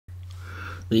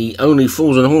The only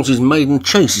frozen horses Maiden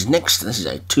Chase is next. This is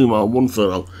a 2 mile 1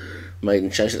 furlong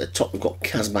Maiden Chase. At the top we've got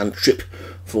Casban Trip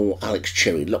for Alex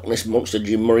Cherry, Loch Ness Monster,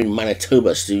 Jim Murray,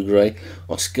 Manitoba, Stu Gray,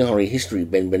 Oscari History,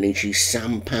 Ben Benici,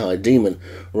 Sam Power Demon,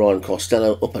 Ryan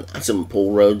Costello, Up and Atom,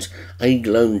 Paul Rhodes,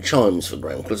 Aglone Chimes for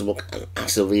Graham Clutterbuck, and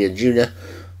Asavia Jr.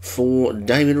 for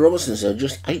David Robertson. So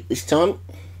just 8 this time,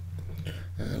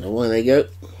 and away they go.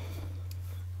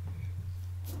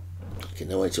 Making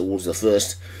their way towards the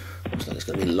first. Looks like it's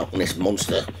going to be Loch Ness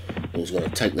Monster who's going to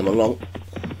take them along.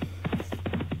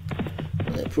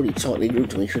 They're pretty tightly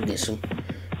grouped, and we should get some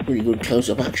pretty good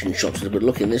close-up action shots with a good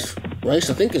look in this race,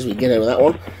 I think, as we get over that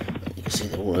one. You can see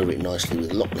they're all over it nicely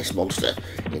with Loch Ness Monster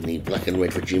in the black and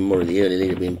red for Jim Murray. The early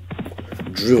leader being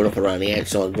driven up around the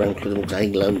outside. Graham Clutterbuck's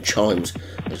Aglone Chimes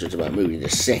is just about moving to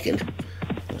second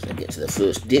as they get to the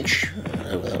first ditch. And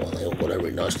over that one they all got over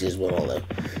it nicely as well, although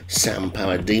Sam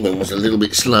Power Demon was a little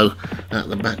bit slow at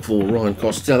the back for Ryan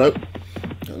Costello.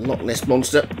 And Loch Ness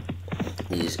Monster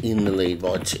is in the lead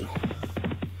by 2.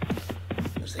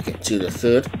 As they get to the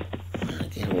third,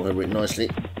 again all over it nicely.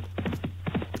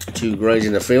 2 greys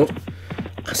in the field.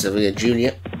 Asavia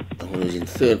Jr., who's in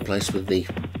third place with the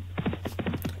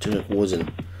turquoise and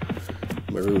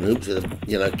maroon hoops with a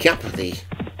yellow cap. The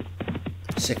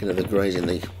second of the greys in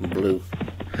the blue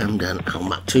Hamdan Al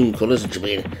Maktoum colours, which are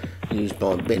being used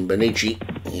by Ben Benici,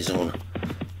 is on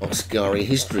Oscari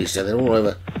History. So they're all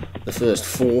over the first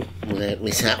 4 without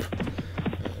mishap.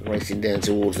 Racing down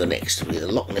towards the next with a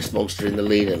Loch Ness Monster in the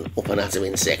lead and Up and Atom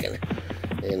in second.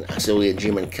 Then Asavia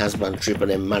Jim and Casban Trip,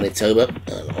 and then Manitoba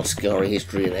and Oscari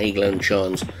History and Aglone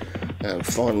Chimes. And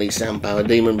finally Sam Power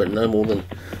Demon, but no more than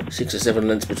 6 or 7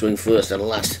 lengths between first and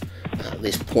last at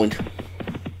this point.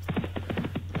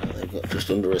 They've got just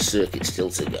under a circuit still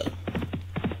to go.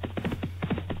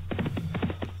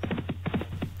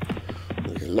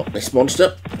 With Loch Ness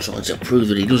Monster trying to prove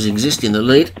that he does exist in the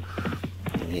lead,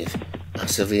 with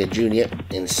Asavia Jr.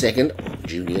 in second,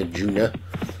 Junior,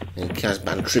 and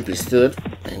Casban Trip is third.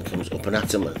 Then comes Up and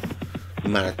Atom and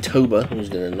Manitoba, who's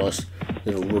getting a nice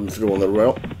little run through on the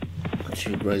rail.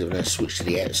 2 greys have now switched to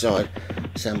the outside.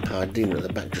 Sam Power Demon at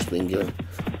the back just been given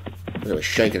a bit of a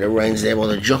shake of the reins there by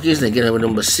the jockeys. They get over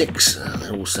number 6.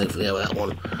 They're all safely over that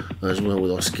one as well,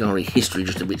 with Oscari History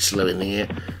just a bit slow in the air.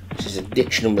 This is a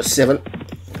ditch number 7.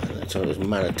 That time it was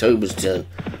Manitoba's turn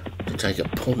to take a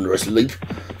ponderous leap.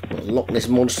 But Loch Ness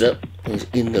Monster is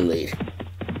in the lead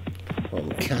from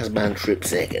Casban Trip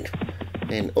second.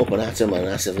 Then Up and Atom and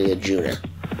Asavia Jr.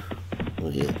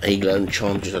 with Aglone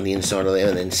Chimes just on the inside of there,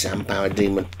 and then Sam Power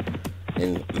Demon.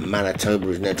 Then Manitoba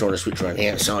is now trying to switch around the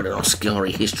outside, and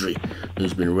Oscari History,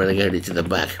 who's been relegated to the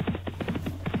back.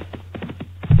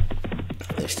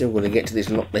 They're still going to get to this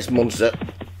Loch Ness Monster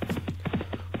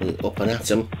with Up and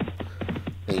Atom.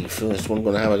 The first one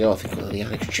going to have a go, I think, the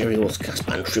Alex Cherry horse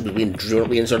Casban Trip has been driven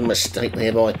up the inside. Mistake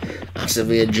there by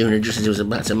Asavia Jr. just as he was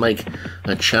about to make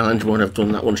a challenge. Won't have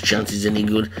done that one's chances any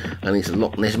good. And it's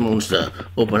Loch Ness Monster,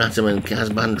 Up and Atom and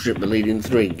Casban Trip, the leading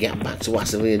 3. Gap back to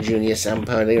Asavia Jr., Sam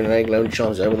Power and Aglone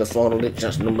Chimes over the final ditch.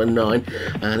 That's number 9.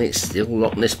 And it's still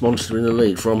Loch Ness Monster in the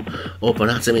lead from Up and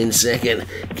Atom in second.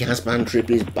 Casban Trip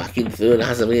is back in third.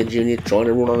 Asavia Jr. trying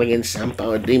to run on against Sam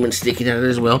Power Demon, sticking at it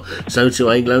as well. So to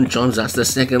Aglone Chimes, that's the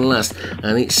second last,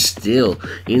 and it's still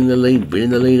in the lead, been in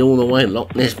the lead all the way.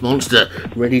 Loch Ness Monster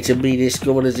ready to be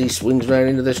discovered as he swings round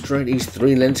into the straight. He's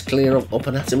 3 lengths clear of Up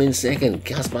and Atom in second.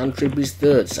 Casban Trip is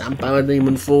third. Sam Power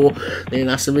Demon 4. Then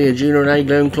Asavia Jr. and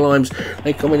Aglone Climbs.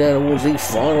 They're coming down towards the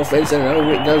final fence, and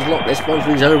over it goes. Loch Ness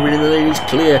Monster is over in the lead. He's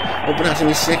clear. Up and Atom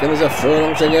is second. There's a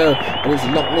furlong to go, and it's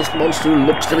Loch Ness Monster who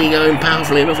looks to be going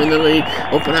powerfully enough in the lead.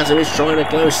 Up and Atom is trying to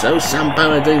close, so Sam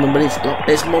Power Demon, but it's Loch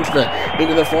Ness Monster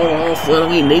into the final half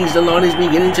furlong. He needs the line, is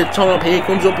beginning to tie up. Here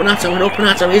comes Up and Atom, and Up and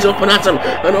Atom is Up and Atom,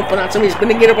 and Up and Atom is going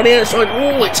to get up on the outside.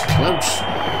 Oh, it's close.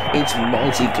 It's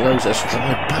mighty close. A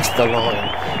stride past the line,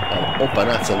 and Up and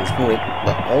Atom's got it,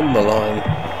 but on the line,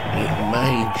 it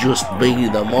may just be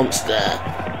the Monster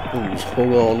who's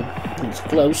hung on. It's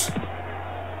close.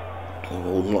 I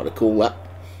wouldn't like to call that.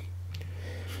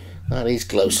 That is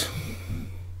close.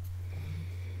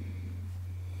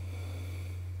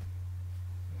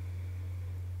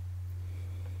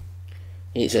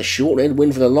 It's a short-head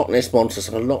win for the Loch Ness Monster,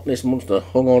 so the Loch Ness Monster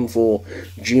hung on for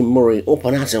Jim Murray. Up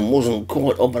and Atom wasn't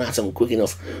quite Up and Atom quick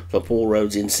enough for Paul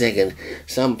Rhodes in second.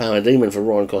 Sam Power Demon for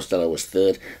Ryan Costello was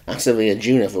third. Asavia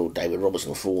Jr. for David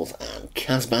Robertson fourth, and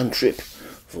Casban Trip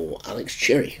for Alex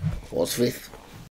Cherry was fifth.